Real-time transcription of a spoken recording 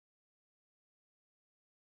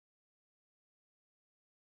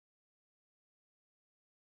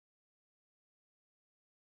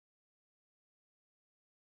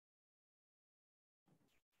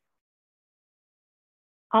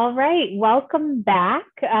All right, welcome back.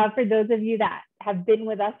 For those of you that have been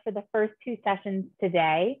with us for the first two sessions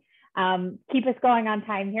today, keep us going on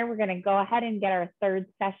time here. We're going to go ahead and get our third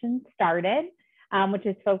session started, which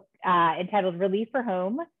is entitled Relief for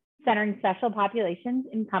Home, Centering Special Populations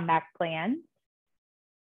in Comeback Plans.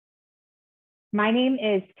 My name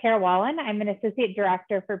is Tara Wallen. I'm an Associate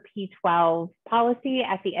Director for P12 Policy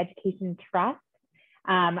at the Education Trust.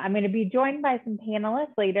 I'm going to be joined by some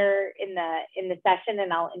panelists later in the session,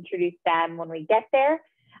 and I'll introduce them when we get there.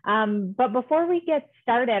 But before we get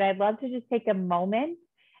started, I'd love to just take a moment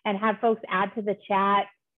and have folks add to the chat.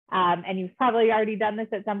 And you've probably already done this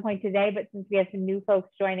at some point today, but since we have some new folks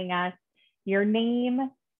joining us, your name,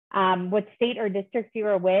 what state or district you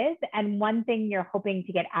are with, and one thing you're hoping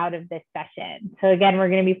to get out of this session. So again, we're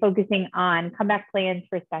going to be focusing on comeback plans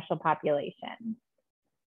for special populations.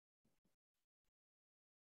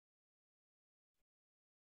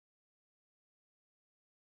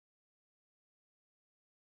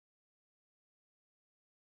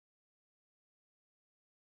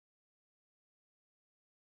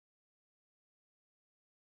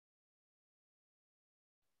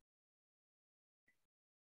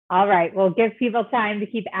 All right, we'll give people time to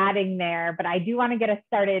keep adding there, but I do want to get us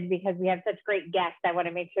started because we have such great guests. I want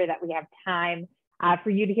to make sure that we have time for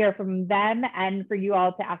you to hear from them and for you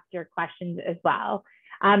all to ask your questions as well.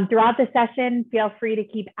 Throughout the session, feel free to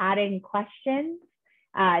keep adding questions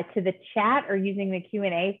to the chat or using the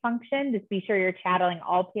Q&A function. Just be sure you're chatting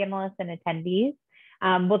all panelists and attendees.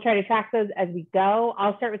 We'll try to track those as we go.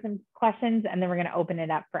 I'll start with some questions and then we're going to open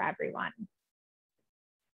it up for everyone.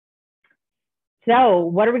 So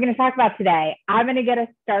what are we going to talk about today? I'm going to get us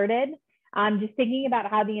started just thinking about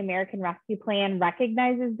how the American Rescue Plan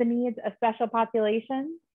recognizes the needs of special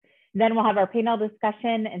populations. Then we'll have our panel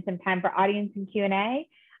discussion and some time for audience and Q&A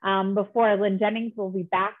before Lynn Jennings will be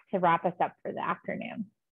back to wrap us up for the afternoon.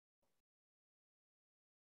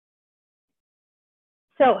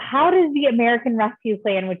 So how does the American Rescue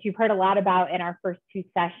Plan, which you've heard a lot about in our first two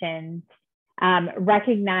sessions,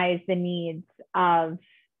 recognize the needs of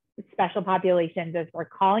special populations, as we're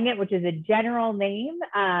calling it, which is a general name,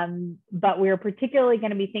 but we're particularly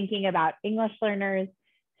going to be thinking about English learners,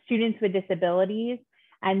 students with disabilities,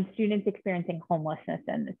 and students experiencing homelessness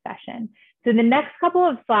in this session. So the next couple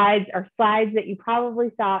of slides are slides that you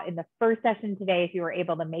probably saw in the first session today if you were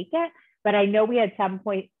able to make it, but I know we had some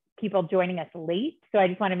people joining us late, so I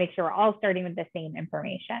just want to make sure we're all starting with the same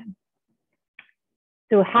information.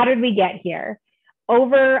 So how did we get here?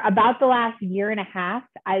 Over about the last year and a half,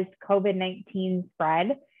 as COVID-19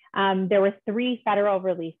 spread, there were three federal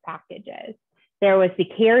relief packages. There was the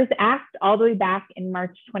CARES Act all the way back in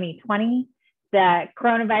March 2020, the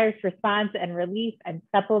Coronavirus Response and Relief and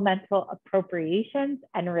Supplemental Appropriations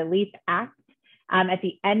and Relief Act at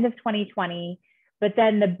the end of 2020. But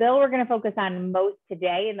then the bill we're going to focus on most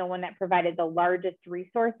today, and the one that provided the largest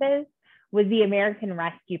resources, was the American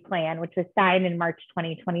Rescue Plan, which was signed in March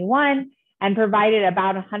 2021. And provided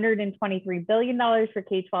about $123 billion for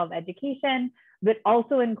K-12 education, but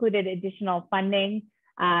also included additional funding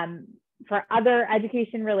for other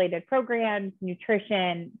education-related programs,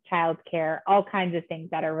 nutrition, childcare, all kinds of things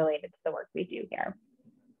that are related to the work we do here.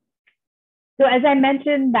 So as I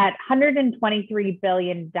mentioned, that $123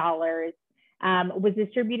 billion was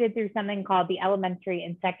distributed through something called the Elementary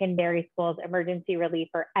and Secondary Schools Emergency Relief,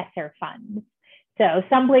 or ESSER funds. So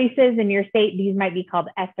some places in your state, these might be called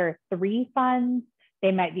ESSER 3 funds.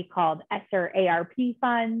 They might be called ESSER ARP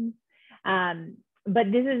funds.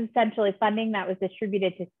 But this is essentially funding that was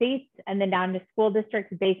distributed to states and then down to school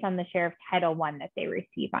districts based on the share of Title I that they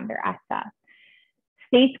receive under ESSA.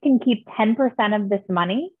 States can keep 10% of this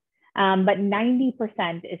money, but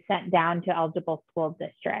 90% is sent down to eligible school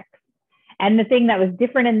districts. And the thing that was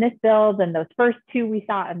different in this bill than those first two we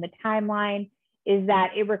saw in the timeline is that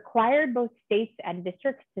it required both states and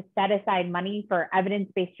districts to set aside money for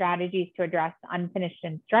evidence-based strategies to address unfinished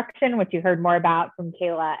instruction, which you heard more about from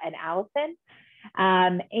Kayla and Allison.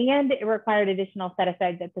 And it required additional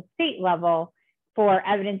set-asides at the state level for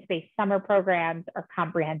evidence-based summer programs or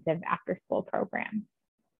comprehensive after-school programs.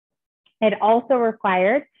 It also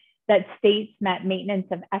required that states met maintenance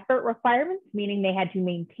of effort requirements, meaning they had to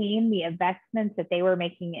maintain the investments that they were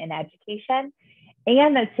making in education,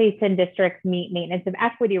 and that states and districts meet maintenance of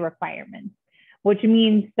equity requirements, which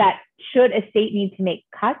means that should a state need to make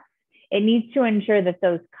cuts, it needs to ensure that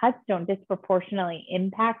those cuts don't disproportionately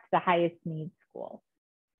impact the highest needs schools.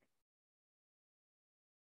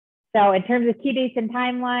 So in terms of key dates and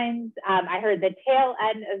timelines, I heard the tail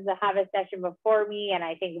end of the Havas session before me, and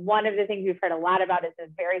I think one of the things we've heard a lot about is a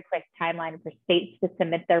very quick timeline for states to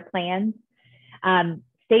submit their plans.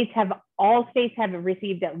 States have all states have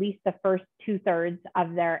received at least the first 2/3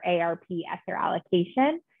 of their ARP ESSER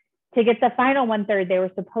allocation. To get the final 1/3, they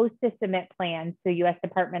were supposed to submit plans to the U.S.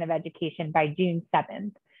 Department of Education by June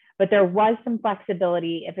 7th, but there was some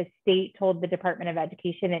flexibility if a state told the Department of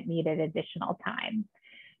Education it needed additional time.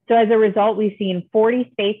 So as a result, we've seen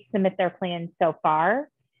 40 states submit their plans so far.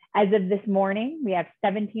 As of this morning, we have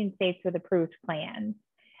 17 states with approved plans.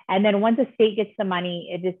 And then once a state gets the money,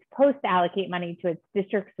 it is supposed to allocate money to its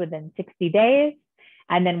districts within 60 days.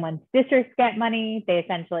 And then once districts get money, they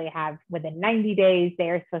essentially have within 90 days, they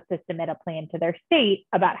are supposed to submit a plan to their state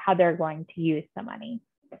about how they're going to use the money.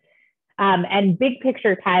 And big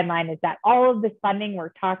picture timeline is that all of this funding,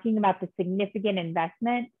 we're talking about the significant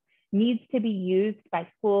investment, needs to be used by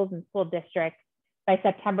schools and school districts by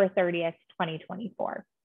September 30th, 2024.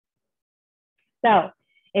 So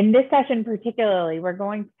in this session particularly, we're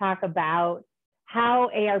going to talk about how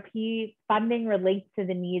ARP funding relates to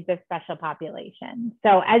the needs of special populations.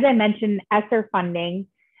 So as I mentioned, ESSER funding,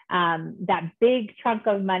 that big chunk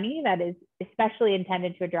of money that is especially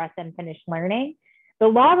intended to address unfinished learning, the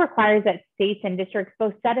law requires that states and districts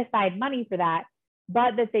both set aside money for that,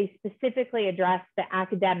 but that they specifically address the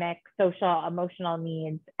academic, social, emotional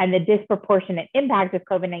needs and the disproportionate impact of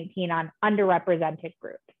COVID-19 on underrepresented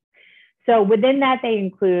groups. So within that, they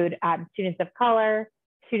include students of color,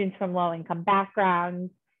 students from low-income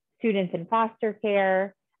backgrounds, students in foster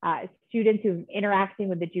care, students who are interacting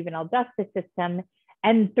with the juvenile justice system,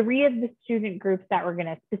 and 3 of the student groups that we're going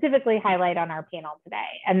to specifically highlight on our panel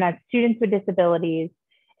today. And that's students with disabilities,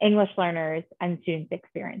 English learners, and students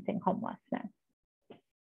experiencing homelessness.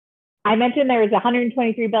 I mentioned there was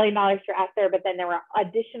 $123 billion for ESSER, but then there were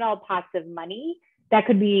additional pots of money that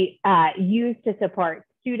could be used to support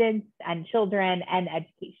students and children and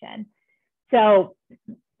education. So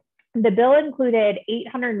the bill included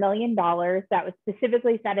 $800 million that was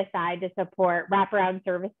specifically set aside to support wraparound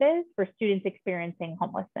services for students experiencing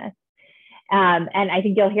homelessness. And I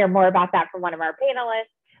think you'll hear more about that from one of our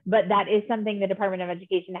panelists, but that is something the Department of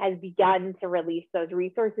Education has begun to release those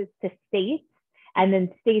resources to states, and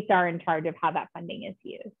then states are in charge of how that funding is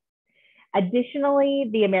used. Additionally,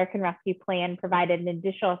 the American Rescue Plan provided an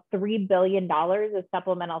additional $3 billion of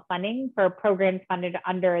supplemental funding for programs funded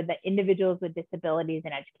under the Individuals with Disabilities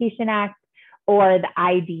in Education Act, or the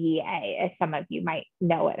IDEA, as some of you might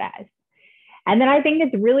know it as. And then I think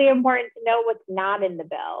it's really important to know what's not in the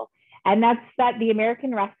bill. And that's that the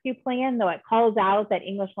American Rescue Plan, though it calls out that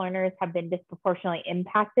English learners have been disproportionately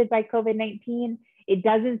impacted by COVID-19, it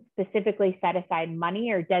doesn't specifically set aside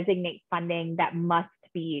money or designate funding that must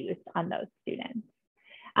be used on those students.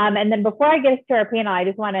 And then before I get us to our panel, I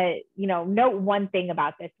just want to note one thing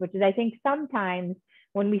about this, which is I think sometimes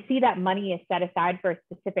when we see that money is set aside for a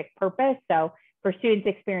specific purpose, so for students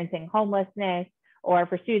experiencing homelessness or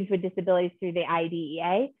for students with disabilities through the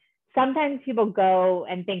IDEA, sometimes people go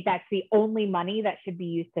and think that's the only money that should be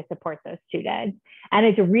used to support those students. And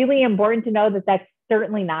it's really important to know that that's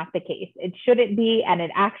certainly not the case. It shouldn't be, and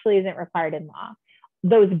it actually isn't required in law.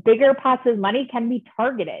 Those bigger pots of money can be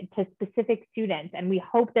targeted to specific students, and we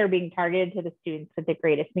hope they're being targeted to the students with the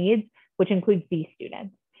greatest needs, which includes these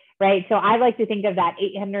students, right? So I like to think of that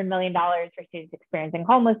 $800 million for students experiencing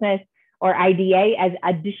homelessness or IDA as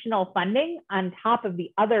additional funding on top of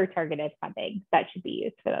the other targeted funding that should be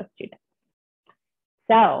used for those students.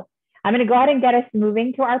 So I'm going to go ahead and get us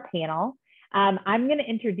moving to our panel. I'm going to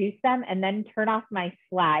introduce them and then turn off my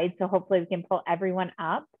slides, so hopefully we can pull everyone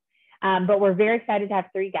up. But we're very excited to have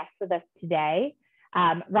 3 guests with us today.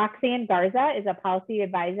 Roxanne Garza is a policy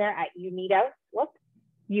advisor at UNIDOS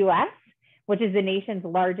US, which is the nation's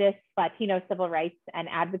largest Latino civil rights and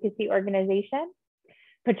advocacy organization.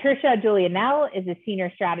 Patricia Julianell is a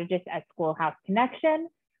senior strategist at Schoolhouse Connection,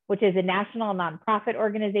 which is a national nonprofit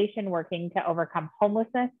organization working to overcome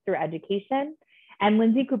homelessness through education. And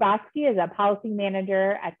Lindsay Kubatsky is a policy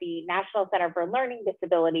manager at the National Center for Learning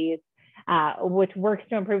Disabilities, which works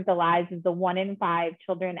to improve the lives of the 1 in 5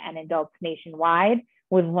 children and adults nationwide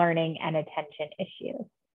with learning and attention issues.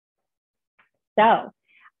 So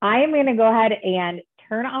I am going to go ahead and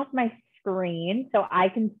turn off my screen so I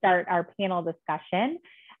can start our panel discussion.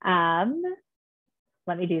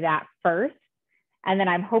 Let me do that first. And then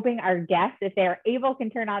I'm hoping our guests, if they're able,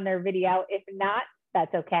 can turn on their video. If not,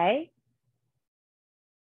 that's okay.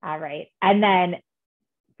 All right. And then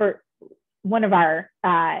for one of our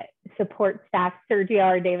support staff, Sergio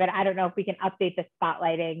or David, I don't know if we can update the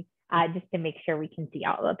spotlighting just to make sure we can see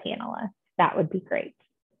all the panelists. That would be great.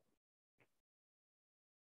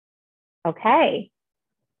 Okay.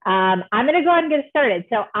 I'm going to go ahead and get started.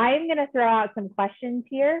 So I'm going to throw out some questions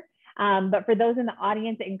here. But for those in the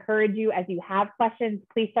audience, I encourage you, as you have questions,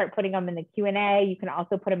 please start putting them in the Q&A. You can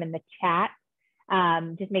also put them in the chat.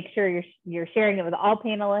 Just make sure you're sharing it with all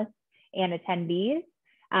panelists and attendees.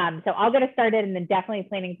 So I'll get us started, and then definitely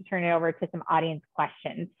planning to turn it over to some audience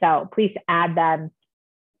questions. So please add them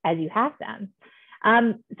as you have them.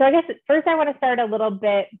 So I guess first I want to start a little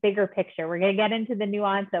bit bigger picture. We're going to get into the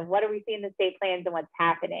nuance of what are we seeing in the state plans and what's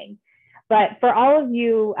happening. But for all of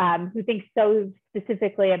you who think so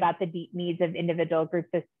specifically about the deep needs of individual groups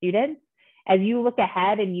of students, as you look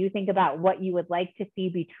ahead and you think about what you would like to see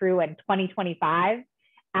be true in 2025,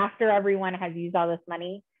 after everyone has used all this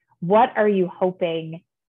money, what are you hoping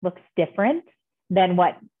looks different than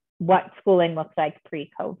what schooling looks like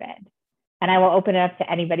pre-COVID? And I will open it up to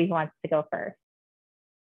anybody who wants to go first.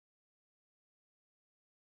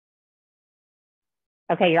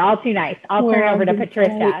 Okay, you're all too nice. I'll turn over to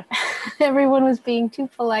Patricia. Everyone was being too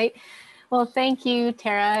polite. Well, thank you,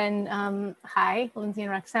 Tara, and hi, Lindsay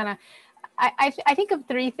and Roxana. I think of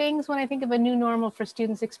three things when I think of a new normal for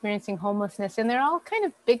students experiencing homelessness, and they're all kind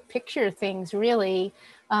of big picture things, really.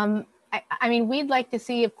 I mean, we'd like to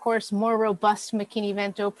see, of course, more robust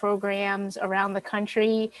McKinney-Vento programs around the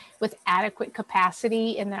country with adequate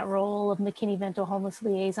capacity in that role of McKinney-Vento homeless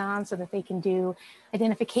liaison so that they can do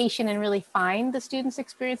identification and really find the students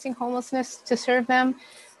experiencing homelessness to serve them.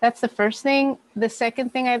 That's the first thing. The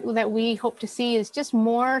second thing that we hope to see is just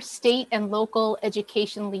more state and local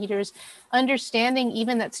education leaders understanding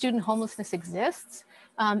even that student homelessness exists.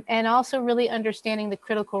 And also really understanding the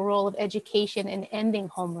critical role of education in ending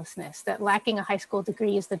homelessness, that lacking a high school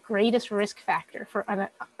degree is the greatest risk factor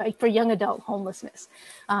for young adult homelessness.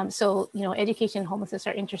 So, you know, education and homelessness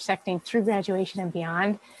are intersecting through graduation and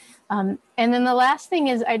beyond. And then the last thing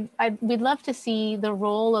is we'd love to see the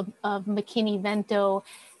role of McKinney-Vento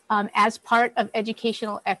as part of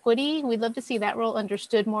educational equity. We'd love to see that role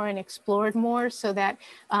understood more and explored more so that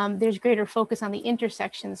there's greater focus on the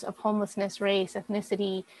intersections of homelessness, race,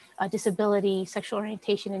 ethnicity, disability, sexual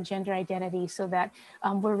orientation, and gender identity, so that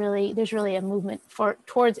there's really a movement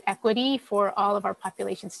towards equity for all of our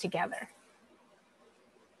populations together.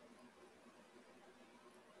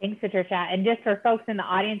 Thanks, Patricia. And just for folks in the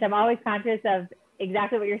audience, I'm always conscious of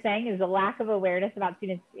exactly what you're saying is a lack of awareness about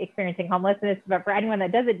students experiencing homelessness. But for anyone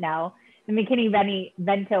that doesn't know, the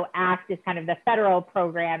McKinney-Vento Act is kind of the federal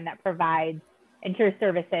program that ensures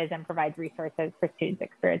services and provides resources for students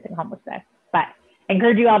experiencing homelessness. But I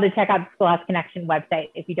encourage you all to check out the Schoolhouse Connection website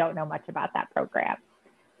if you don't know much about that program.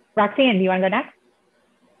 Roxanne, do you want to go next?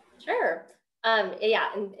 Sure. Yeah,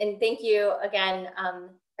 and thank you again,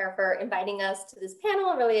 for inviting us to this panel.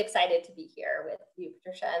 I'm really excited to be here with you,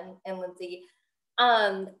 Patricia and Lindsay.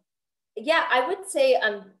 Yeah, I would say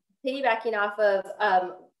piggybacking off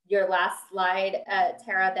of your last slide,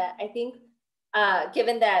 Tara, that I think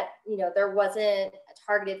given that there wasn't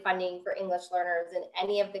targeted funding for English learners in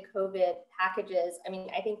any of the COVID packages, I mean,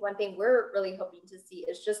 I think one thing we're really hoping to see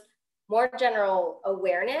is just more general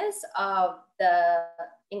awareness of the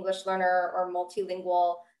English learner or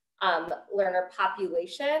multilingual learner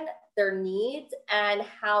population, their needs, and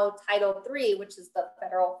how Title III, which is the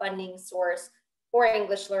federal funding source for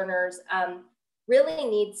English learners, really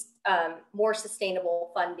needs more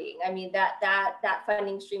sustainable funding. I mean, that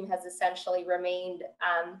funding stream has essentially remained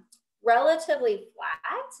relatively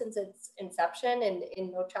flat since its inception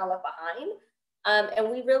in No Child Left Behind.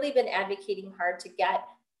 And we've really been advocating hard to get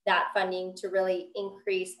that funding to really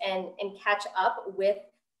increase and catch up with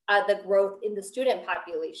the growth in the student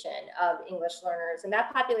population of English learners. And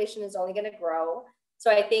that population is only going to grow. So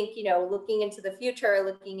I think, looking into the future,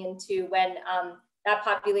 looking into when that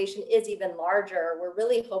population is even larger, we're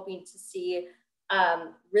really hoping to see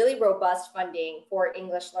really robust funding for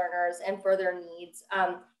English learners and for their needs.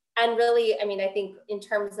 And really, I mean, I think in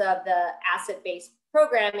terms of the asset-based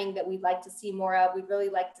programming that we'd like to see more of, we'd really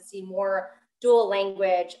like to see more dual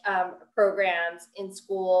language programs in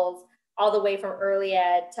schools, all the way from early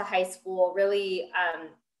ed to high school, really,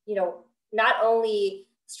 not only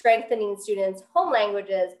strengthening students' home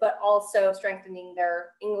languages, but also strengthening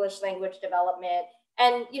their English language development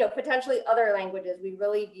and, potentially other languages. We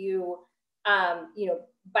really view,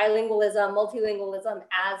 bilingualism, multilingualism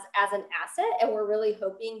as an asset. And we're really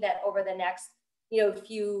hoping that over the next,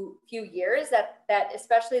 few years that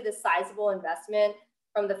especially the sizable investment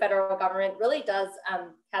from the federal government really does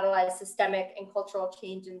catalyze systemic and cultural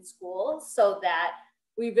change in schools, so that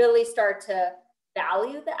we really start to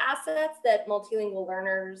value the assets that multilingual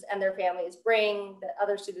learners and their families bring, that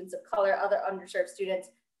other students of color, other underserved students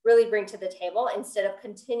really bring to the table, instead of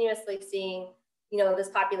continuously seeing, this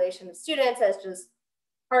population of students as just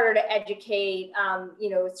harder to educate,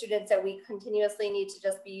 students that we continuously need to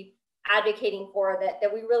just be advocating for,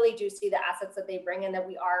 that we really do see the assets that they bring and that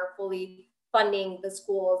we are fully funding the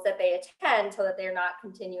schools that they attend so that they're not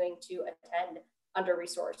continuing to attend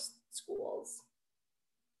under-resourced schools.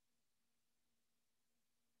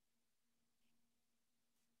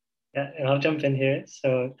 Yeah, and I'll jump in here.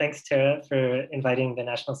 So thanks, Tara, for inviting the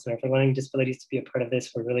National Center for Learning Disabilities to be a part of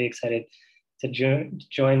this. We're really excited to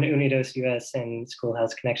join Unidos US and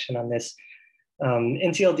Schoolhouse Connection on this.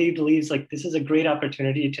 NCLD believes like this is a great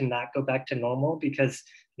opportunity to not go back to normal, because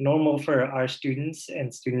normal for our students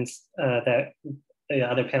and students that the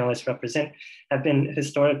other panelists represent have been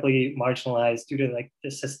historically marginalized due to like the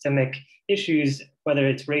systemic issues, whether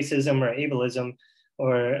it's racism or ableism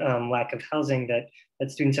or lack of housing that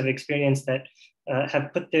students have experienced that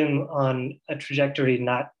have put them on a trajectory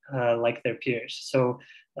not like their peers. So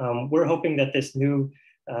we're hoping that this new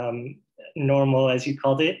normal, as you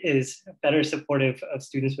called it, is better supportive of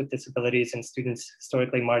students with disabilities and students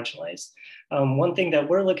historically marginalized. One thing that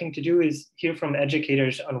we're looking to do is hear from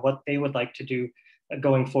educators on what they would like to do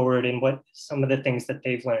going forward and what some of the things that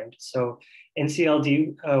they've learned. So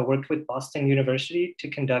NCLD worked with Boston University to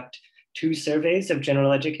conduct 2 surveys of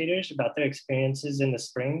general educators about their experiences in the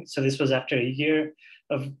spring. So this was after a year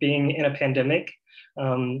of being in a pandemic.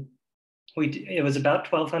 It was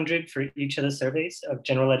about 1,200 for each of the surveys of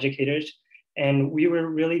general educators. And we were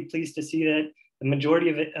really pleased to see that the majority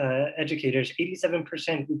of educators,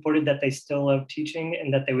 87%, reported that they still love teaching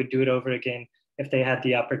and that they would do it over again if they had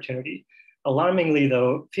the opportunity. Alarmingly,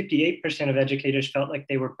 though, 58% of educators felt like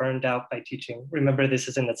they were burned out by teaching. Remember, this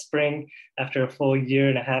is in the spring after a full year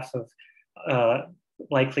and a half of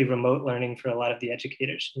likely remote learning for a lot of the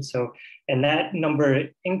educators. And that number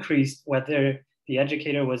increased whether the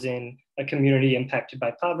educator was in a community impacted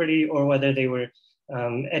by poverty or whether they were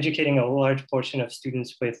educating a large portion of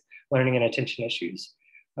students with learning and attention issues.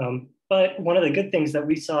 But one of the good things that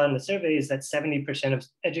we saw in the survey is that 70% of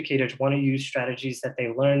educators want to use strategies that they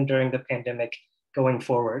learned during the pandemic going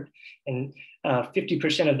forward. And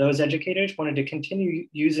 50% of those educators wanted to continue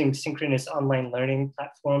using synchronous online learning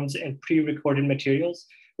platforms and pre-recorded materials,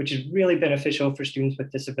 which is really beneficial for students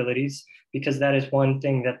with disabilities, because that is one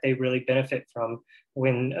thing that they really benefit from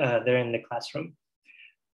when they're in the classroom.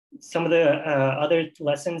 Some of the other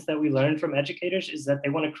lessons that we learned from educators is that they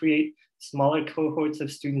want to create smaller cohorts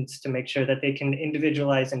of students to make sure that they can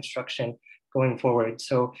individualize instruction going forward.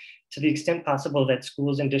 So to the extent possible that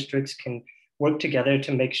schools and districts can work together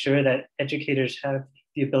to make sure that educators have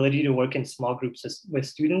the ability to work in small groups with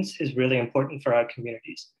students is really important for our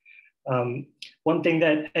communities. One thing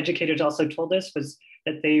that educators also told us was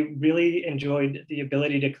that they really enjoyed the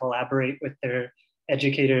ability to collaborate with their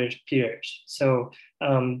educators' peers. So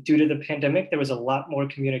due to the pandemic, there was a lot more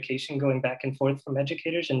communication going back and forth from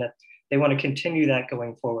educators, and that they want to continue that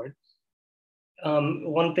going forward.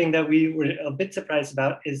 One thing that we were a bit surprised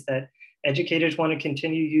about is that educators want to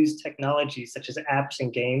continue to use technology such as apps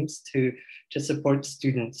and games to support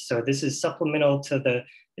students. So this is supplemental to the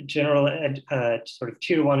general sort of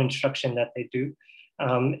tier 1 instruction that they do.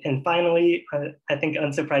 And finally, I think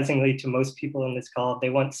unsurprisingly to most people in this call, they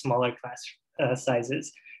want smaller class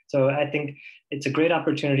sizes. So I think it's a great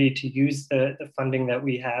opportunity to use the funding that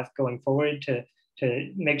we have going forward to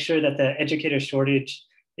make sure that the educator shortage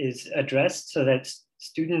is addressed so that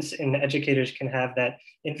students and educators can have that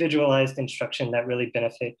individualized instruction that really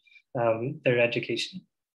benefit their education.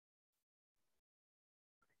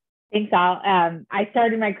 Thanks, Al. I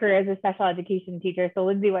started my career as a special education teacher. So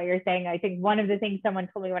Lindsay, what you're saying, I think one of the things someone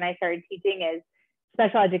told me when I started teaching is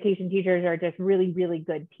special education teachers are just really, really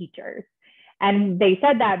good teachers. And they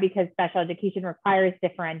said that because special education requires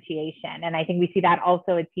differentiation. And I think we see that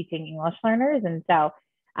also with teaching English learners. And so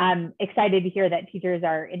I'm excited to hear that teachers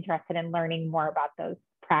are interested in learning more about those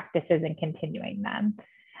practices and continuing them.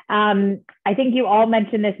 I think you all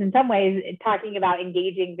mentioned this in some ways, talking about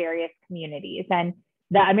engaging various communities. And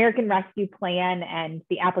the American Rescue Plan and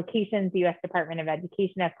the applications the U.S. Department of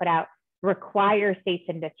Education has put out require states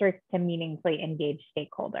and districts to meaningfully engage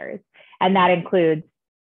stakeholders. And that includes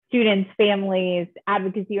students, families,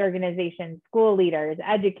 advocacy organizations, school leaders,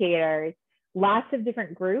 educators, lots of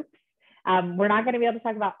different groups. We're not going to be able to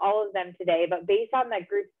talk about all of them today, but based on the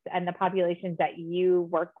groups and the populations that you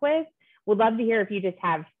work with, we'd love to hear if you just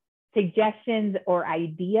have suggestions or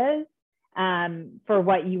ideas for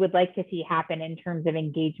what you would like to see happen in terms of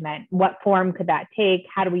engagement. What form could that take?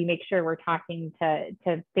 How do we make sure we're talking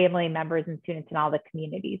to family members and students in all the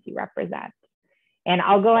communities you represent? And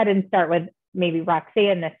I'll go ahead and start with maybe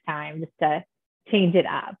Roxanne this time, just to change it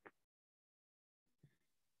up.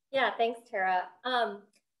 Yeah, thanks, Tara.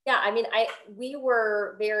 Yeah, I mean, we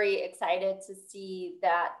were very excited to see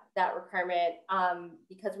that requirement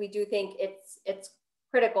because we do think it's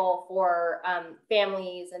critical for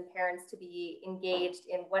families and parents to be engaged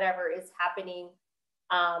in whatever is happening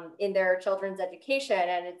in their children's education,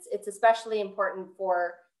 and it's especially important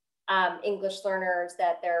for English learners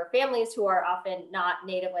that their families who are often not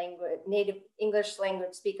native English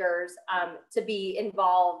language speakers to be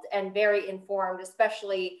involved and very informed,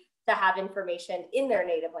 especially to have information in their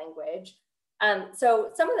native language.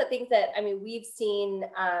 So some of the things that, I mean, we've seen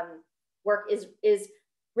work is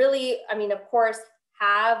really, I mean, of course,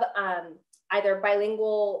 have either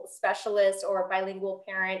bilingual specialists or bilingual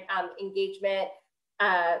parent engagement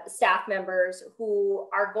staff members who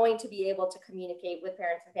are going to be able to communicate with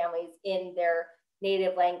parents and families in their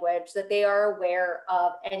native language, that they are aware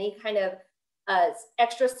of any kind of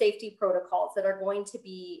extra safety protocols that are going to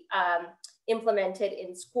be implemented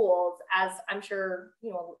in schools. As I'm sure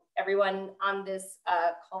everyone on this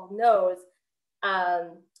call knows,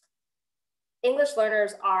 English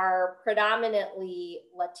learners are predominantly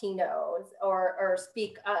Latinos or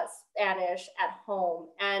speak Spanish at home.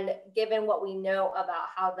 And given what we know about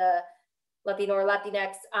how the Latino or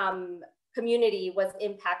Latinx community was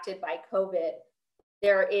impacted by COVID,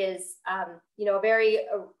 there is a very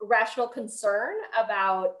rational concern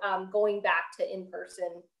about going back to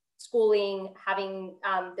in-person schooling, having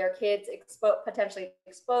their kids potentially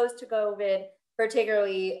exposed to COVID,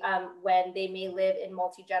 particularly when they may live in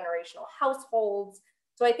multi-generational households.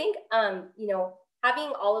 So I think,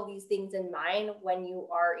 having all of these things in mind when you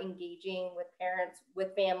are engaging with parents,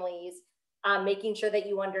 with families, making sure that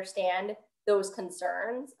you understand those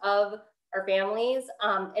concerns of our families,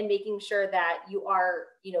 and making sure that you are,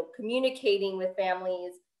 communicating with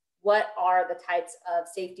families what are the types of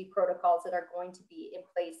safety protocols that are going to be in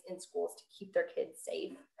place in schools to keep their kids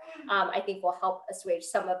safe, I think will help assuage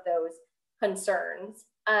some of those concerns.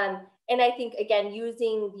 And I think, again,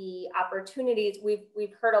 using the opportunities,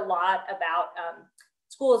 we've heard a lot about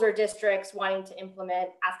schools or districts wanting to implement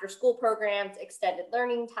after school programs, extended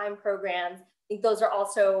learning time programs. I think those are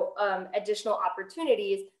also additional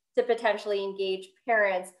opportunities to potentially engage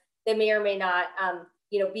parents that may or may not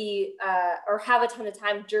be or have a ton of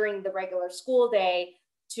time during the regular school day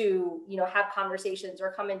to have conversations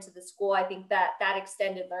or come into the school. I think that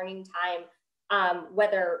extended learning time,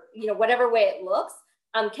 whether whatever way it looks,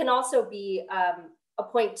 can also be a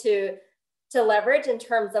point to leverage in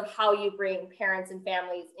terms of how you bring parents and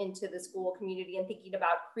families into the school community and thinking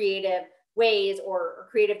about creative ways or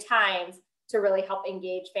creative times to really help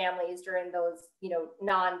engage families during those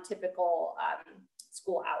non-typical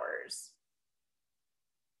school hours.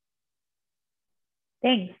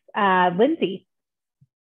 Thanks. Lindsay.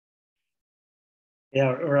 Yeah,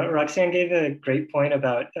 Roxanne gave a great point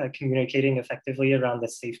about communicating effectively around the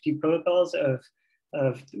safety protocols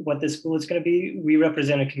of what the school is going to be. We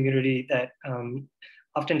represent a community that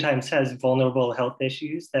oftentimes has vulnerable health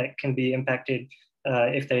issues that can be impacted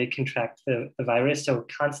if they contract the virus. So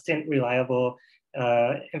constant, reliable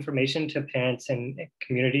information to parents and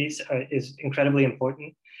communities is incredibly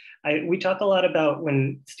important. We talk a lot about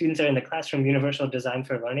when students are in the classroom, universal design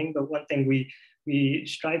for learning, but one thing we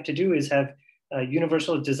strive to do is have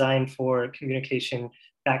universal design for communication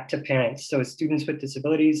back to parents. So students with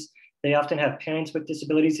disabilities, they often have parents with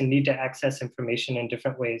disabilities and need to access information in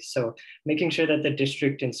different ways. So making sure that the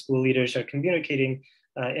district and school leaders are communicating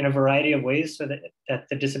in a variety of ways so that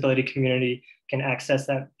the disability community can access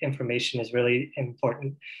that information is really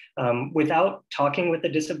important. Without talking with the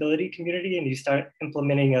disability community and you start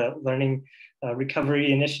implementing a learning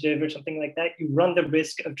recovery initiative or something like that, you run the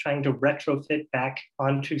risk of trying to retrofit back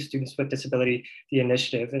onto students with disability the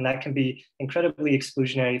initiative. And that can be incredibly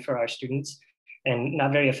exclusionary for our students and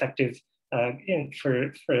not very effective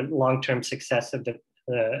for long-term success of the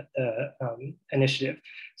initiative.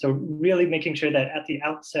 So really making sure that at the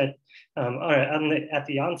outset at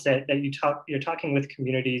the onset that you're talking with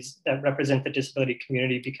communities that represent the disability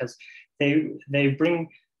community, because they bring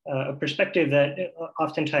a perspective that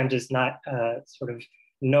oftentimes is not sort of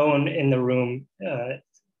known in the room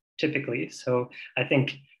typically. So I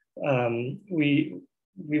think we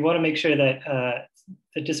want to make sure that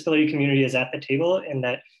the disability community is at the table and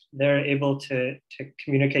that they're able to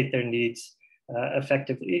communicate their needs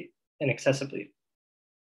effectively and accessibly.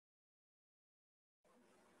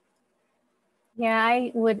 Yeah,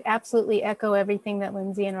 I would absolutely echo everything that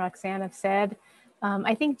Lindsay and Roxanne have said.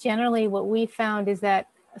 I think generally what we found is that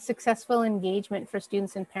successful engagement for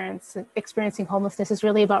students and parents experiencing homelessness is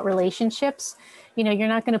really about relationships. You know, you're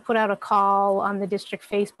not going to put out a call on the district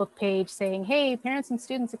Facebook page saying, hey, parents and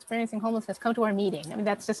students experiencing homelessness, come to our meeting. I mean,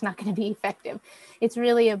 that's just not going to be effective. It's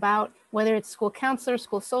really about whether it's school counselors,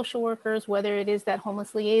 school social workers, whether it is that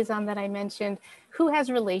homeless liaison that I mentioned, who has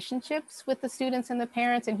relationships with the students and the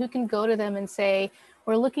parents and who can go to them and say,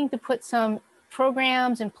 we're looking to put some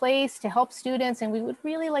programs in place to help students, and we would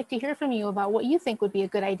really like to hear from you about what you think would be a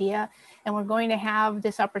good idea. And we're going to have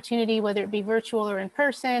this opportunity, whether it be virtual or in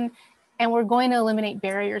person, and we're going to eliminate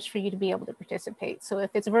barriers for you to be able to participate. So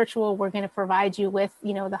if it's virtual, we're going to provide you with,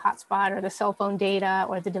 you know, the hotspot or the cell phone data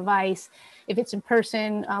or the device. If it's in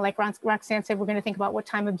person, like Roxanne said, we're going to think about what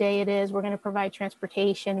time of day it is. We're going to provide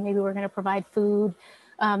transportation. Maybe we're going to provide food.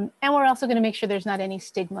 And we're also going to make sure there's not any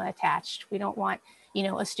stigma attached. We don't want, you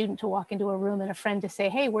know, a student to walk into a room and a friend to say,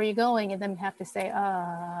 hey, where are you going? And then have to say,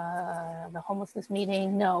 the homelessness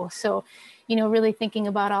meeting, no. So, you know, really thinking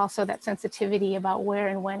about also that sensitivity about where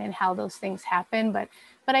and when and how those things happen. But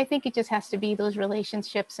I think it just has to be those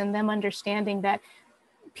relationships and them understanding that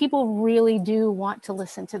people really do want to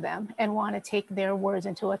listen to them and want to take their words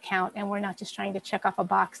into account. And we're not just trying to check off a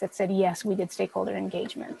box that said, yes, we did stakeholder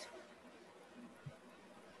engagement.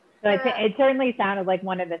 So it certainly sounded like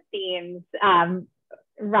one of the themes.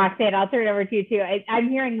 Roxanne, I'll turn it over to you too. I'm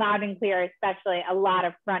hearing loud and clear, especially a lot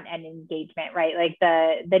of front end engagement, right? Like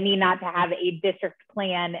the need not to have a district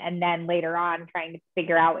plan and then later on trying to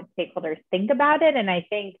figure out what stakeholders think about it. And I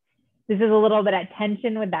think this is a little bit at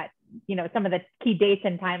tension with that, you know, some of the key dates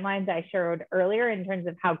and timelines I showed earlier in terms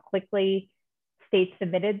of how quickly states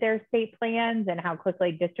submitted their state plans and how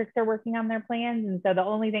quickly districts are working on their plans. And so the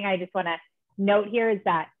only thing I just want to note here is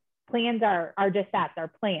that plans are just that,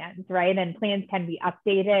 they're plans, right? And plans can be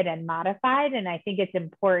updated and modified. And I think it's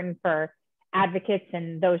important for advocates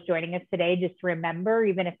and those joining us today just to remember,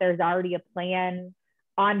 even if there's already a plan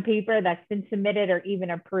on paper that's been submitted or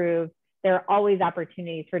even approved, there are always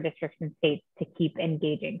opportunities for districts and states to keep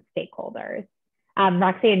engaging stakeholders.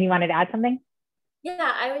 Roxanne, you wanted to add something?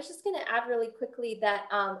 Yeah, I was just going to add really quickly that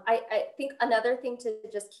I think another thing to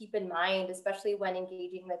just keep in mind, especially when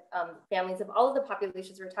engaging with families of all of the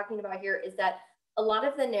populations we're talking about here, is that a lot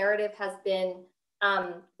of the narrative has been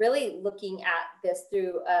really looking at this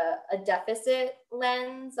through a deficit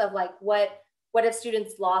lens of like, what have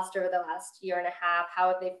students lost over the last year and a half? How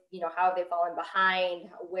have they, you know, how have they fallen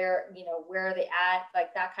behind? Where are they at?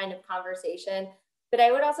 Like that kind of conversation. But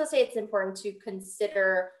I would also say it's important to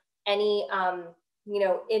consider any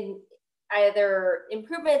in either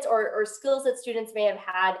improvements or skills that students may have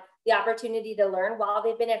had the opportunity to learn while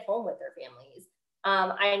they've been at home with their families.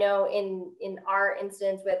 I know in our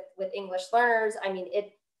instance with English learners, I mean,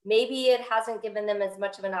 maybe it hasn't given them as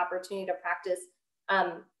much of an opportunity to practice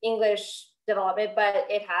English development, but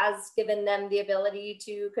it has given them the ability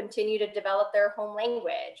to continue to develop their home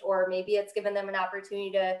language, or maybe it's given them an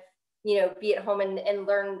opportunity to, you know, be at home and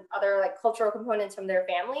learn other like cultural components from their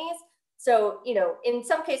families. So, you know, in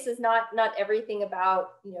some cases, not everything about,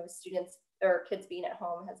 you know, students or kids being at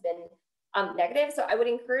home has been negative. So I would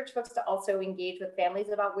encourage folks to also engage with families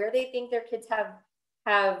about where they think their kids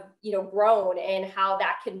have you know, grown and how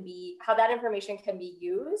that information can be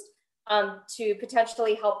used to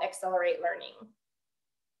potentially help accelerate learning.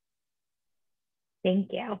 Thank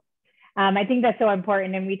you. I think that's so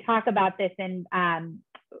important. And we talk about this in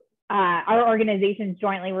our organizations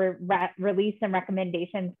jointly released some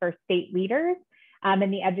recommendations for state leaders.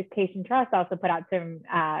 And the Education Trust also put out some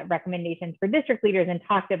recommendations for district leaders and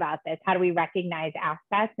talked about this. How do we recognize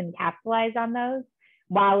assets and capitalize on those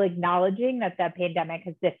while acknowledging that the pandemic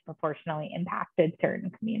has disproportionately impacted certain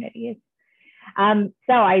communities?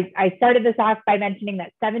 So I started this off by mentioning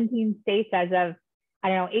that 17 states as of, I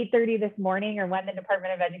don't know, 8:30 this morning, or when the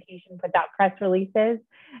Department of Education puts out press releases,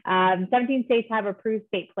 17 states have approved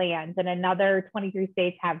state plans, and another 23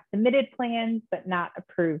 states have submitted plans, but not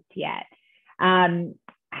approved yet.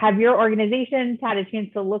 Have your organizations had a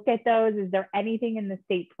chance to look at those? Is there anything in the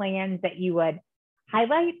state plans that you would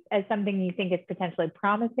highlight as something you think is potentially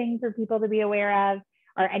promising for people to be aware of,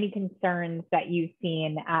 or any concerns that you've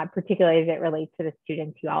seen, particularly as it relates to the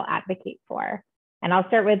students you all advocate for? And I'll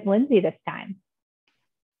start with Lindsay this time.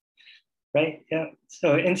 Right, yeah.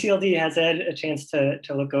 So NCLD has had a chance to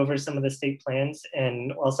look over some of the state plans,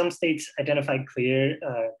 and while some states identified clear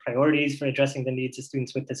priorities for addressing the needs of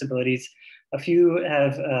students with disabilities, a few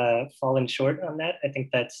have fallen short on that. I think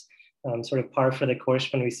that's sort of par for the course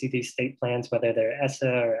when we see these state plans, whether they're ESSA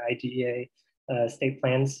or IDEA state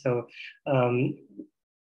plans. So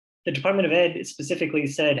the Department of Ed specifically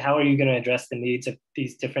said, how are you going to address the needs of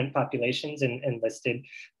these different populations, and listed,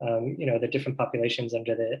 the different populations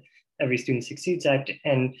under the Every Student Succeeds Act.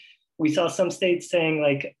 And we saw some states saying,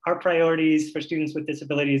 like, our priorities for students with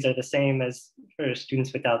disabilities are the same as for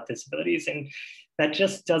students without disabilities. And that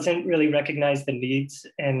just doesn't really recognize the needs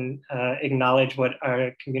and acknowledge what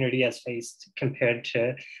our community has faced compared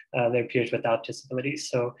to their peers without disabilities.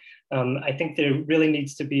 So I think there really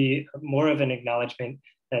needs to be more of an acknowledgement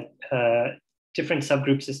that different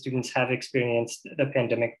subgroups of students have experienced the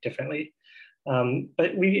pandemic differently.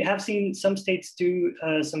 But we have seen some states do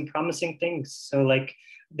some promising things. So, like,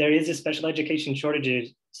 there is a special education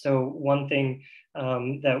shortage. So one thing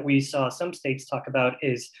that we saw some states talk about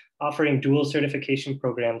is offering dual certification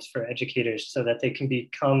programs for educators so that they can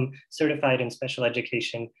become certified in special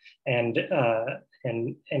education and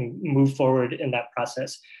move forward in that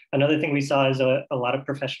process. Another thing we saw is a lot of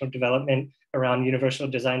professional development around universal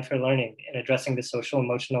design for learning and addressing the social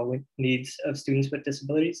emotional needs of students with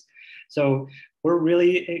disabilities. So we're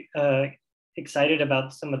really excited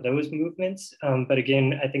about some of those movements. But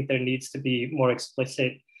again, I think there needs to be more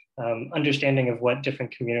explicit understanding of what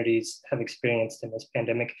different communities have experienced in this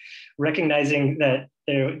pandemic, recognizing that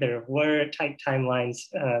there were tight timelines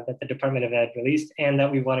that the Department of Ed released, and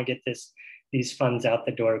that we want to get these funds out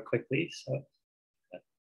the door quickly. So,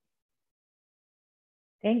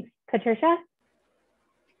 thanks, Patricia.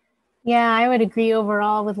 Yeah, I would agree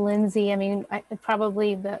overall with Lindsay. I mean,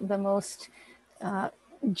 probably the most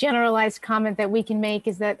generalized comment that we can make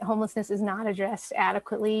is that homelessness is not addressed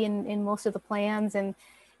adequately in most of the plans. And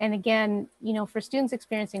again, for students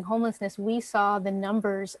experiencing homelessness, we saw the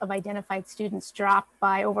numbers of identified students drop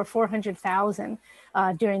by over 400,000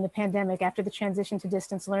 during the pandemic after the transition to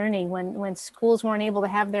distance learning. When schools weren't able to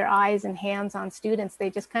have their eyes and hands on students, they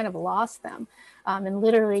just kind of lost them. And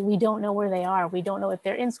literally, we don't know where they are. We don't know if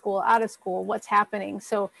they're in school, out of school, what's happening.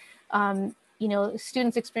 So,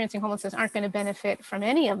 students experiencing homelessness aren't going to benefit from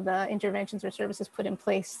any of the interventions or services put in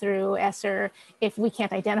place through ESSER if we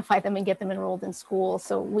can't identify them and get them enrolled in school.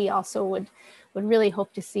 So we also would really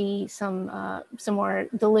hope to see some more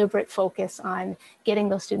deliberate focus on getting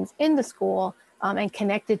those students into school and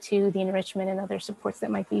connected to the enrichment and other supports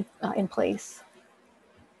that might be in place.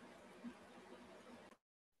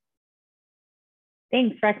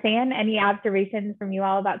 Thanks, Roxanne. Any observations from you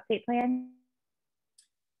all about state plans?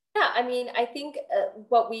 Yeah, I mean, I think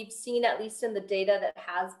what we've seen, at least in the data that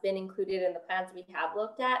has been included in the plans we have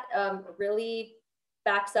looked at, really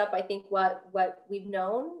backs up, I think, what we've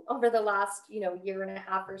known over the last, year and a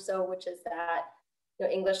half or so, which is that,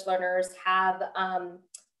 English learners have,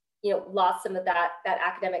 lost some of that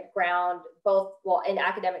academic ground, both, well, in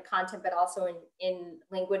academic content, but also in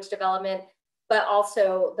language development. But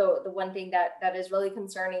also the one thing that is really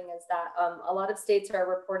concerning is that a lot of states are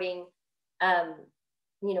reporting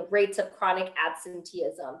rates of chronic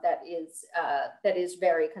absenteeism that is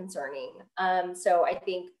very concerning. So I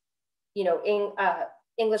think,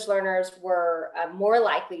 English learners were more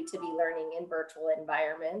likely to be learning in virtual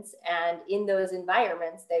environments. And in those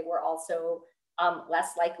environments, they were also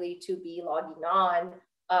less likely to be logging on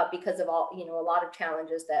because of all, a lot of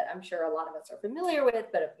challenges that I'm sure a lot of us are familiar with,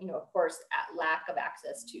 but, of course, lack of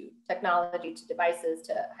access to technology, to devices,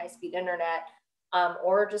 to high-speed internet,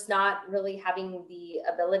 or just not really having the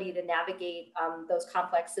ability to navigate those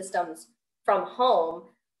complex systems from home.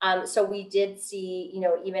 So we did see,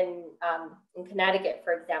 even in Connecticut,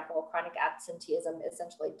 for example, chronic absenteeism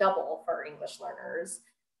essentially double for English learners.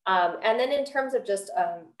 And then in terms of just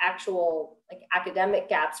actual academic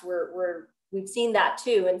gaps, we've seen that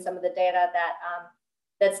too in some of the data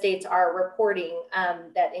that states are reporting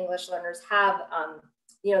that English learners have,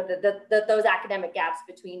 those academic gaps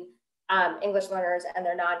between English learners and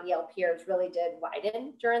their non-EL peers really did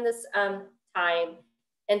widen during this time.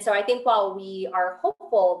 And so I think while we are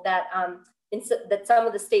hopeful that that some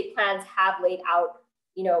of the state plans have laid out,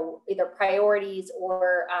 either priorities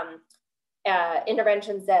or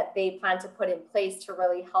interventions that they plan to put in place to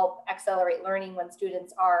really help accelerate learning when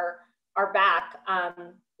students are back,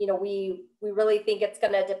 we really think it's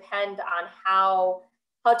going to depend on how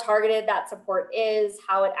targeted that support is,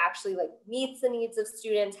 how it actually meets the needs of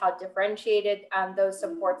students, how differentiated those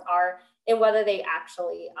supports are, and whether they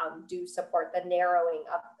actually do support the narrowing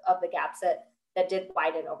of the gaps that did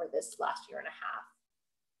widen over this last year and a half.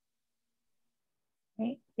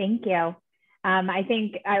 Great, thank you. I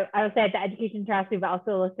think I would say at the Education Trust, we've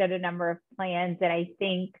also looked at a number of plans, and I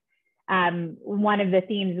think one of the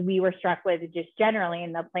themes we were struck with just generally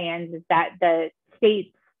in the plans is that the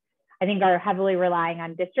states, I think, are heavily relying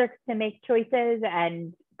on districts to make choices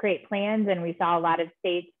and create plans. And we saw a lot of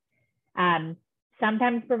states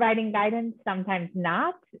sometimes providing guidance, sometimes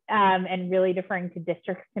not, and really deferring to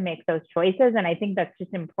districts to make those choices. And I think that's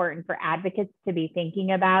just important for advocates to be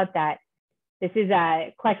thinking about, that this is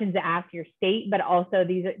questions to ask your state, but also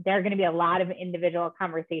there are going to be a lot of individual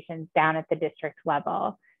conversations down at the district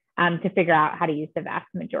level to figure out how to use the vast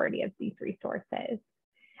majority of these resources.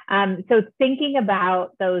 So thinking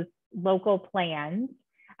about those local plans,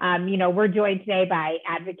 we're joined today by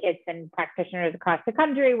advocates and practitioners across the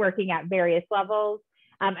country working at various levels.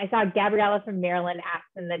 I saw Gabriella from Maryland ask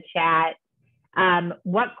in the chat,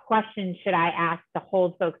 what questions should I ask to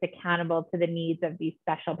hold folks accountable to the needs of these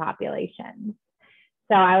special populations?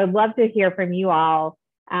 So I would love to hear from you all.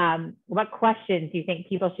 What questions do you think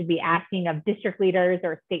people should be asking of district leaders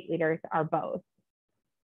or state leaders, or both?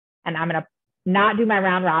 And I'm going to not do my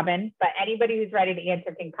round robin, but anybody who's ready to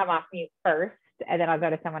answer can come off mute first, and then I'll go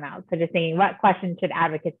to someone else. So just thinking, what questions should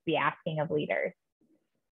advocates be asking of leaders?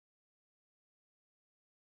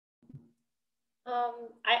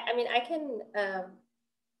 I can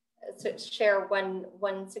share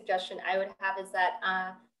one suggestion I would have is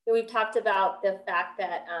that we've talked about the fact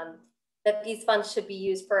that that these funds should be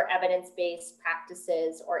used for evidence-based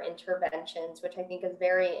practices or interventions, which I think is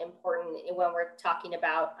very important when we're talking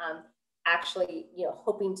about actually,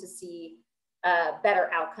 hoping to see better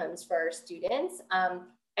outcomes for our students.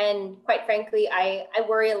 And quite frankly, I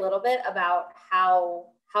worry a little bit about how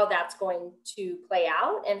that's going to play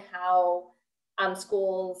out, and how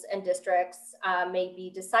schools and districts may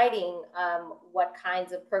be deciding what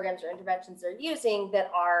kinds of programs or interventions they're using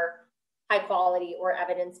that are high quality or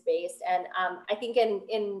evidence-based. And I think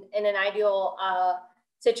in an ideal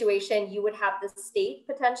situation, you would have the state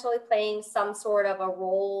potentially playing some sort of a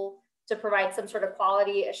role to provide some sort of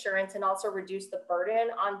quality assurance, and also reduce the burden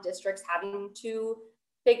on districts having to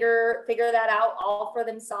figure that out all for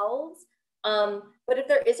themselves. But if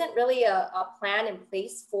there isn't really a plan in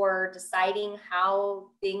place for deciding how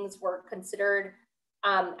things were considered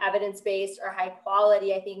evidence-based or high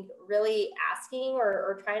quality, I think really asking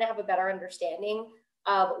or trying to have a better understanding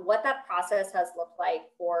of what that process has looked like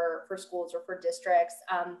for schools or for districts.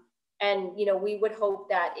 And we would hope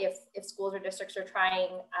that if schools or districts are trying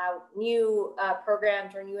out new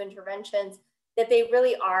programs or new interventions, that they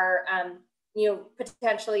really are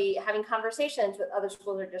potentially having conversations with other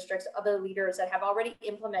schools or districts, other leaders that have already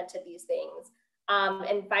implemented these things,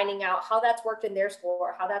 and finding out how that's worked in their school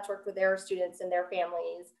or how that's worked with their students and their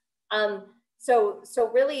families. So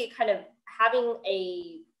really kind of having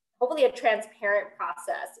hopefully a transparent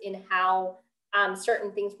process in how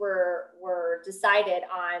certain things were decided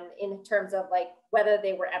on, in terms of like whether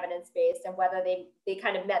they were evidence-based and whether they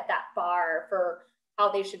kind of met that bar for how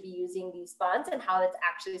they should be using these funds, and how it's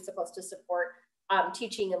actually supposed to support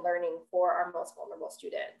teaching and learning for our most vulnerable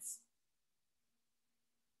students.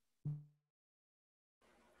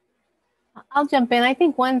 I'll jump in. I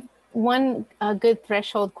think one good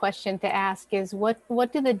threshold question to ask is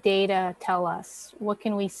what do the data tell us? What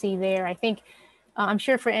can we see there? I think I'm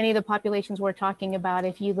sure for any of the populations we're talking about,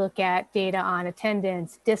 if you look at data on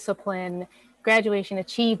attendance, discipline, graduation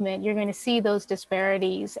achievement, you're going to see those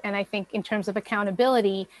disparities. And I think in terms of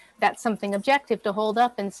accountability, that's something objective to hold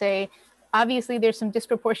up and say, obviously there's some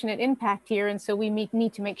disproportionate impact here. And so we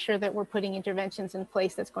need to make sure that we're putting interventions in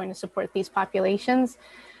place that's going to support these populations.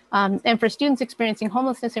 And for students experiencing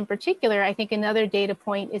homelessness in particular, I think another data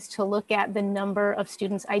point is to look at the number of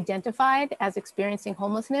students identified as experiencing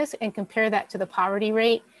homelessness and compare that to the poverty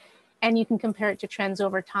rate. And you can compare it to trends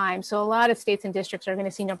over time. So a lot of states and districts are going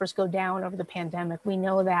to see numbers go down over the pandemic. We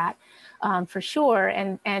know that for sure.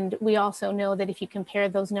 And we also know that if you compare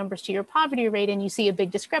those numbers to your poverty rate and you see a big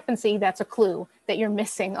discrepancy, that's a clue that you're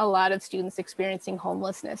missing a lot of students experiencing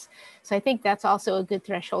homelessness. So I think that's also a good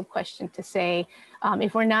threshold question to say,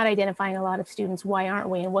 if we're not identifying a lot of students, why aren't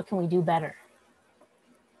we, and what can we do better?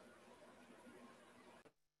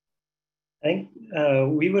 I think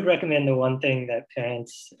we would recommend the one thing that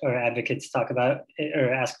parents or advocates talk about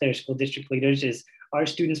or ask their school district leaders is, are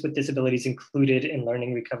students with disabilities included in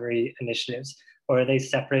learning recovery initiatives, or are they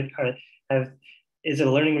separate? Is a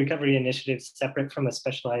learning recovery initiative separate from a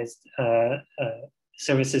specialized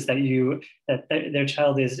services that their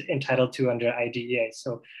child is entitled to under IDEA?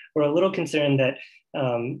 So we're a little concerned that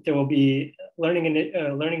there will be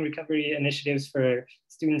learning recovery initiatives for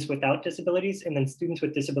students without disabilities, and then students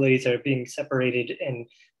with disabilities are being separated and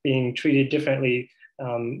being treated differently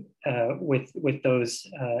with those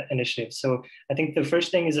initiatives. So I think the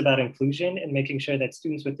first thing is about inclusion and making sure that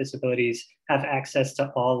students with disabilities have access to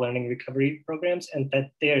all learning recovery programs, and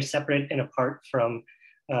that they are separate and apart from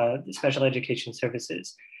special education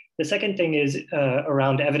services. The second thing is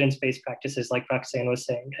around evidence-based practices, like Roxanne was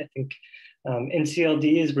saying. I think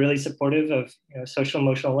NCLD is really supportive of social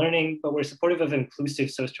emotional learning, but we're supportive of inclusive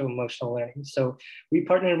social emotional learning. So we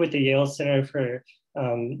partnered with the Yale Center for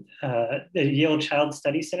the Yale Child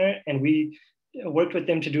Study Center, and we worked with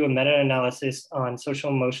them to do a meta-analysis on social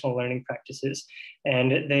emotional learning practices.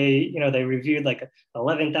 And they reviewed like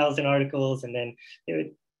 11,000 articles, and then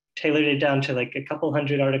they tailored it down to like a couple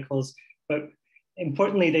hundred articles. But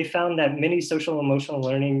importantly, they found that many social emotional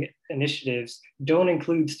learning initiatives don't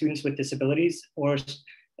include students with disabilities or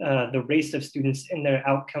the race of students in their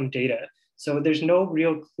outcome data. So there's no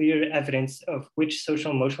real clear evidence of which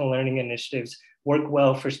social emotional learning initiatives work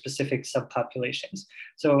well for specific subpopulations.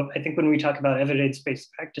 So I think when we talk about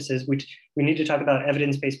evidence-based practices, we need to talk about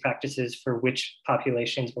evidence-based practices for which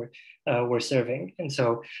populations we're serving. And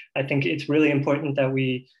so I think it's really important that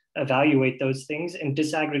we evaluate those things and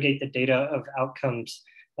disaggregate the data of outcomes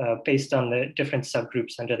based on the different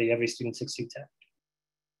subgroups under the Every Student Succeeds Act.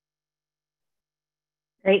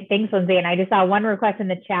 Great, thanks, Lindsay. And I just saw one request in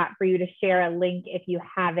the chat for you to share a link if you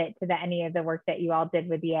have it to any of the work that you all did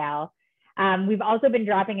with Yale. We've also been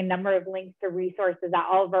dropping a number of links to resources that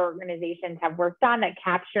all of our organizations have worked on that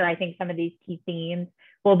capture, I think, some of these key themes.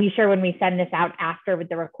 We'll be sure when we send this out after with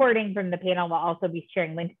the recording from the panel, we'll also be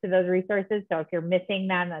sharing links to those resources. So if you're missing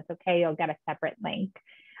them, that's okay, you'll get a separate link.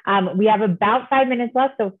 We have about 5 minutes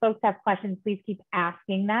left, so if folks have questions, please keep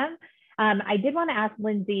asking them. I did want to ask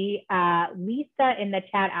Lindsay, Lisa in the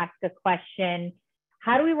chat asked a question.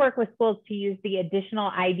 How do we work with schools to use the additional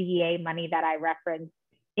IDEA money that I referenced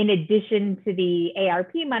in addition to the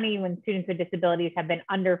ARP money when students with disabilities have been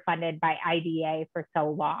underfunded by IDEA for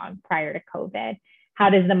so long prior to COVID? How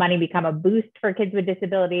does the money become a boost for kids with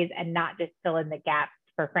disabilities and not just fill in the gaps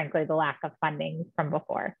for, frankly, the lack of funding from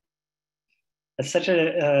before? That's such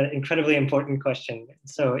an incredibly important question.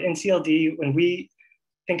 So NCLD, when we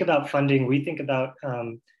think about funding, we think about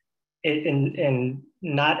it in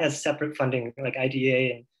not as separate funding like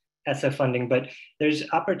IDEA and ESSA funding, but there's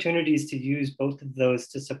opportunities to use both of those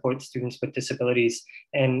to support students with disabilities.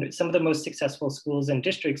 And some of the most successful schools and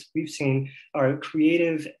districts we've seen are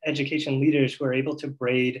creative education leaders who are able to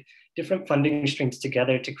braid different funding streams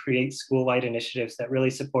together to create school-wide initiatives that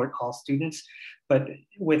really support all students, but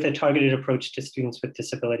with a targeted approach to students with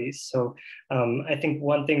disabilities. So I think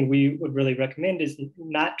one thing we would really recommend is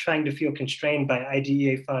not trying to feel constrained by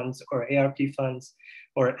IDEA funds or ARP funds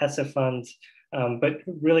or ESSA funds, but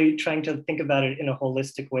really trying to think about it in a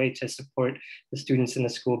holistic way to support the students in the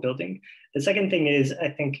school building. The second thing is, I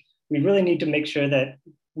think we really need to make sure that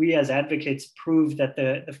we as advocates prove that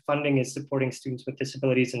the funding is supporting students with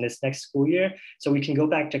disabilities in this next school year. So we can go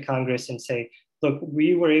back to Congress and say, look,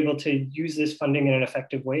 we were able to use this funding in an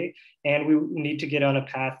effective way, and we need to get on a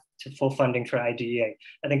path to full funding for IDEA.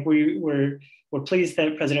 I think we're pleased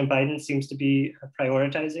that President Biden seems to be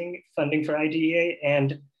prioritizing funding for IDEA,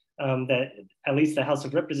 and that at least the House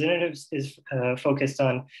of Representatives is focused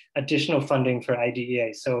on additional funding for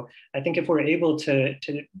IDEA. So I think if we're able to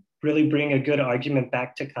really bring a good argument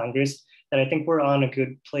back to Congress, then I think we're on a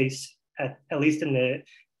good place, at least in the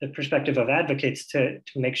perspective of advocates, to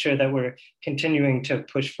make sure that we're continuing to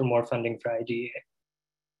push for more funding for IDEA.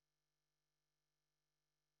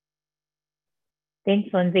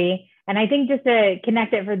 Thanks, Lindsay. And I think just to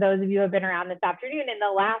connect it for those of you who have been around this afternoon, in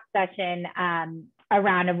the last session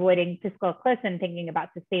around avoiding fiscal cliffs and thinking about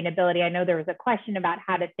sustainability, I know there was a question about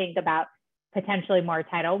how to think about potentially more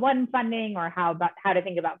Title I funding, or how to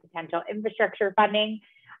think about potential infrastructure funding.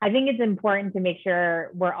 I think it's important to make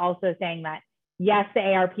sure we're also saying that, yes, the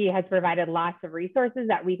ARP has provided lots of resources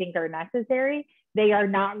that we think are necessary. They are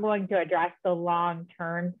not going to address the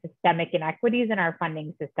long-term systemic inequities in our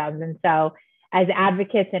funding systems. And so as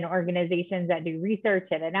advocates and organizations that do research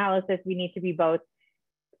and analysis, we need to be both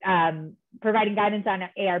providing guidance on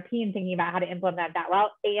ARP and thinking about how to implement that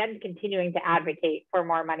well, and continuing to advocate for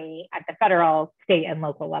more money at the federal, state, and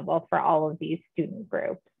local level for all of these student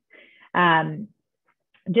groups.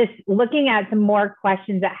 Just looking at some more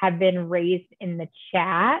questions that have been raised in the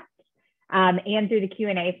chat and through the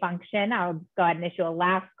Q&A function, I'll go ahead and issue a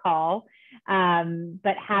last call,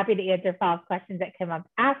 but happy to answer follow-up questions that come up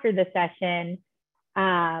after the session.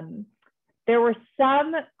 There were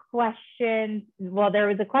some questions. Well, there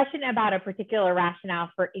was a question about a particular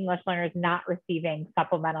rationale for English learners not receiving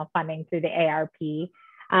supplemental funding through the ARP.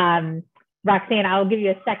 Roxanne, I'll give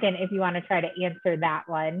you a second if you want to try to answer that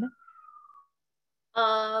one.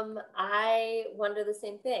 I wonder the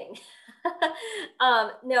same thing.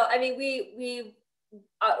 No, I mean, we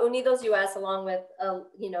Unidos US, along with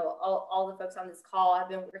all the folks on this call, have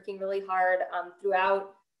been working really hard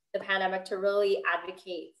throughout the pandemic to really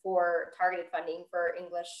advocate for targeted funding for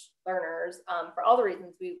English learners for all the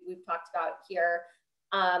reasons we've talked about here.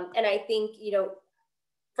 And I think, you know,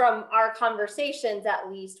 from our conversations, at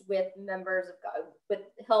least with members of with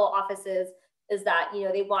Hill offices, is that, you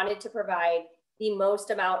know, they wanted to provide the most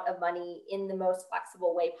amount of money in the most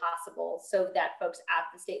flexible way possible so that folks at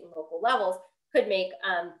the state and local levels could make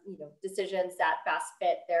you know, decisions that best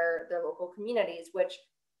fit their local communities, which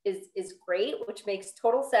is great, which makes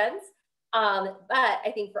total sense. But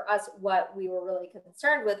I think for us, what we were really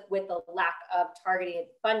concerned with the lack of targeted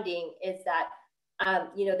funding is that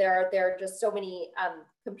you know, there are just so many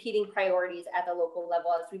competing priorities at the local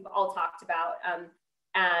level, as we've all talked about.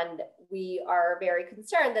 And we are very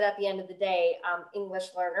concerned that at the end of the day, English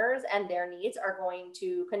learners and their needs are going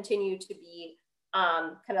to continue to be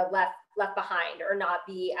kind of left behind, or not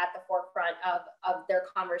be at the forefront of their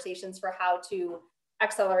conversations for how to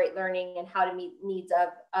accelerate learning and how to meet needs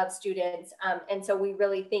of students. And so we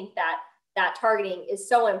really think that targeting is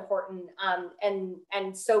so important,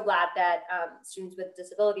 and so glad that students with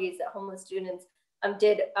disabilities, that homeless students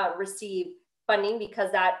did receive funding,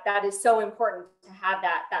 because that is so important to have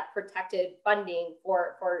that protected funding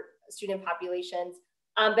for student populations.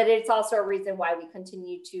 But it's also a reason why we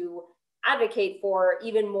continue to advocate for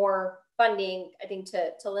even more funding. I think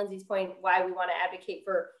to Lindsay's point, why we want to advocate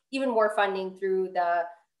for even more funding through the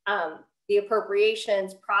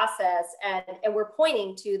appropriations process, and we're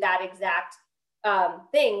pointing to that exact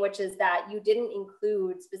thing, which is that you didn't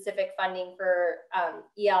include specific funding for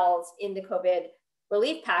ELs in the COVID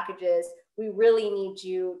relief packages. We really need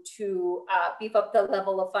you to beef up the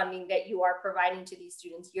level of funding that you are providing to these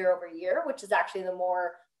students year over year, which is actually the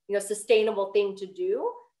more, you know, sustainable thing to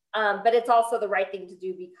do. But it's also the right thing to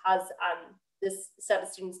do, because this set of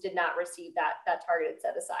students did not receive that targeted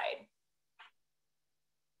set aside.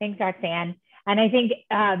 Thanks, Roxanne. And I think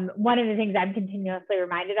one of the things I'm continuously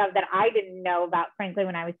reminded of that I didn't know about, frankly,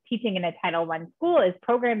 when I was teaching in a Title I school, is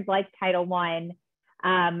programs like Title I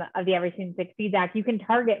of the Every Student Succeeds Act. You can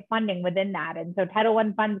target funding within that. And so Title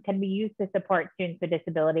I funds can be used to support students with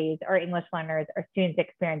disabilities, or English learners, or students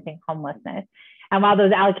experiencing homelessness. And while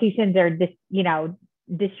those allocations are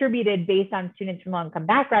distributed based on students from low-income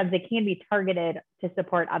backgrounds, they can be targeted to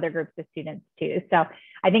support other groups of students too. So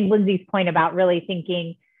I think Lindsay's point about really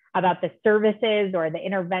thinking about the services or the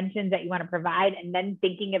interventions that you want to provide, and then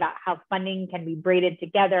thinking about how funding can be braided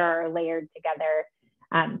together or layered together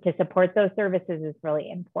to support those services is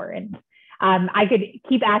really important. I could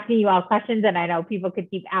keep asking you all questions, and I know people could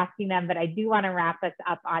keep asking them, but I do want to wrap us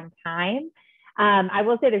up on time. I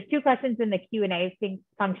will say there's two questions in the Q&A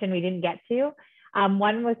function we didn't get to.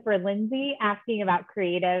 One was for Lindsay, asking about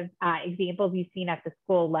creative examples you've seen at the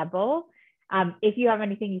school level. If you have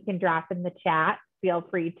anything you can drop in the chat, feel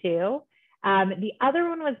free to. The other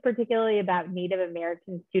one was particularly about Native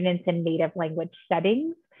American students in Native language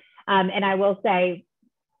settings. And I will say,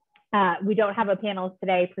 we don't have a panelist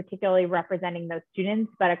today particularly representing those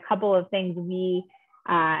students, but a couple of things we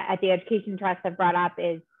at the Education Trust have brought up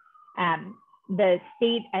is the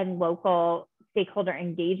state and local stakeholder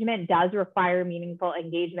engagement does require meaningful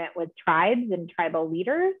engagement with tribes and tribal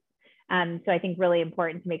leaders. So I think really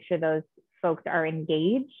important to make sure those folks are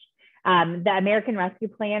engaged. The American Rescue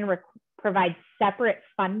Plan provides separate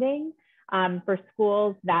funding for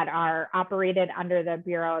schools that are operated under the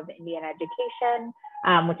Bureau of Indian Education,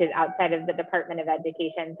 which is outside of the Department of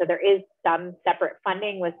Education. So there is some separate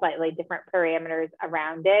funding with slightly different parameters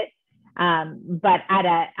around it. But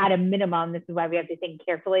at a minimum, this is why we have to think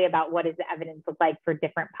carefully about what does the evidence look like for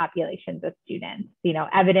different populations of students. You know,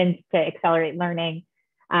 evidence to accelerate learning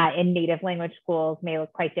in Native language schools may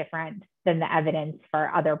look quite different than the evidence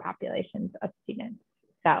for other populations of students.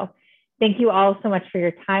 So thank you all so much for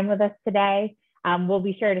your time with us today. We'll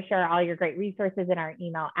be sure to share all your great resources in our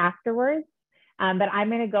email afterwards. But I'm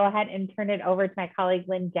going to go ahead and turn it over to my colleague,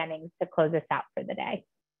 Lynn Jennings, to close us out for the day.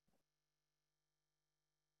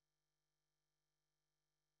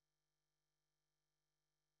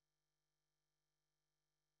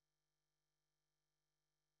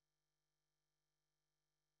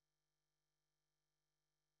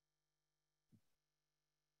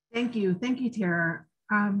 Thank you, Tara.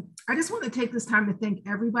 I just want to take this time to thank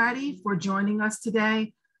everybody for joining us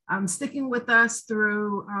today, sticking with us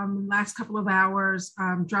through the last couple of hours,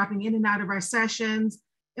 dropping in and out of our sessions.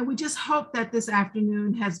 And we just hope that this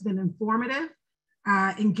afternoon has been informative,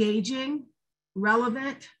 engaging,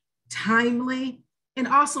 relevant, timely, and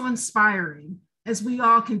also inspiring as we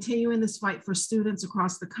all continue in this fight for students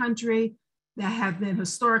across the country that have been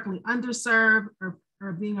historically underserved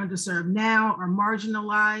or being underserved now, or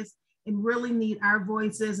marginalized, and really need our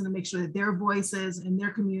voices and to make sure that their voices and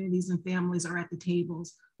their communities and families are at the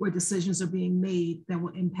tables where decisions are being made that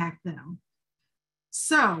will impact them.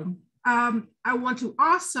 So I want to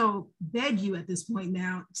also beg you at this point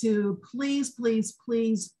now to please, please,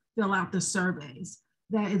 please fill out the surveys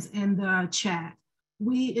that is in the chat.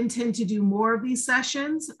 We intend to do more of these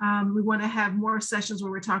sessions. We want to have more sessions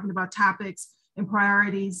where we're talking about topics and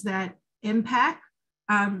priorities that impact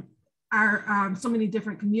so many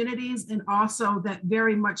different communities, and also that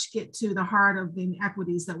very much get to the heart of the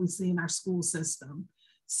inequities that we see in our school system.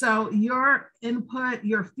 So your input,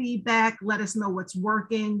 your feedback, let us know what's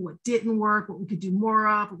working, what didn't work, what we could do more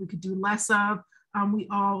of, what we could do less of. We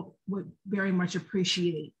all would very much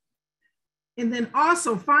appreciate. And then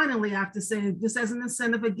also, finally, I have to say, just as an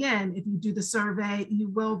incentive, again, if you do the survey, you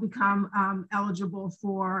will become eligible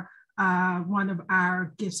for one of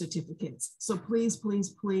our gift certificates. So please, please,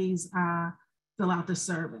 please fill out the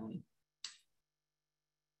survey.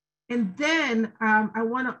 And then I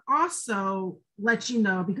want to also let you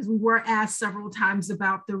know, because we were asked several times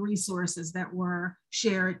about the resources that were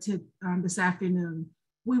shared this afternoon.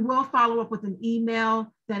 We will follow up with an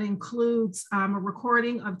email that includes a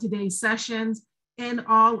recording of today's sessions and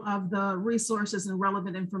all of the resources and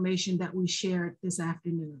relevant information that we shared this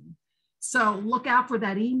afternoon. So look out for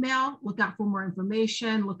that email, look out for more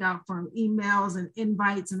information, look out for emails and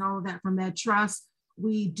invites and all of that from Ed Trust.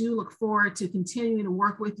 We do look forward to continuing to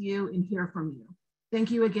work with you and hear from you.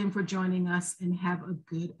 Thank you again for joining us, and have a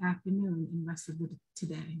good afternoon and rest of the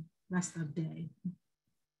day.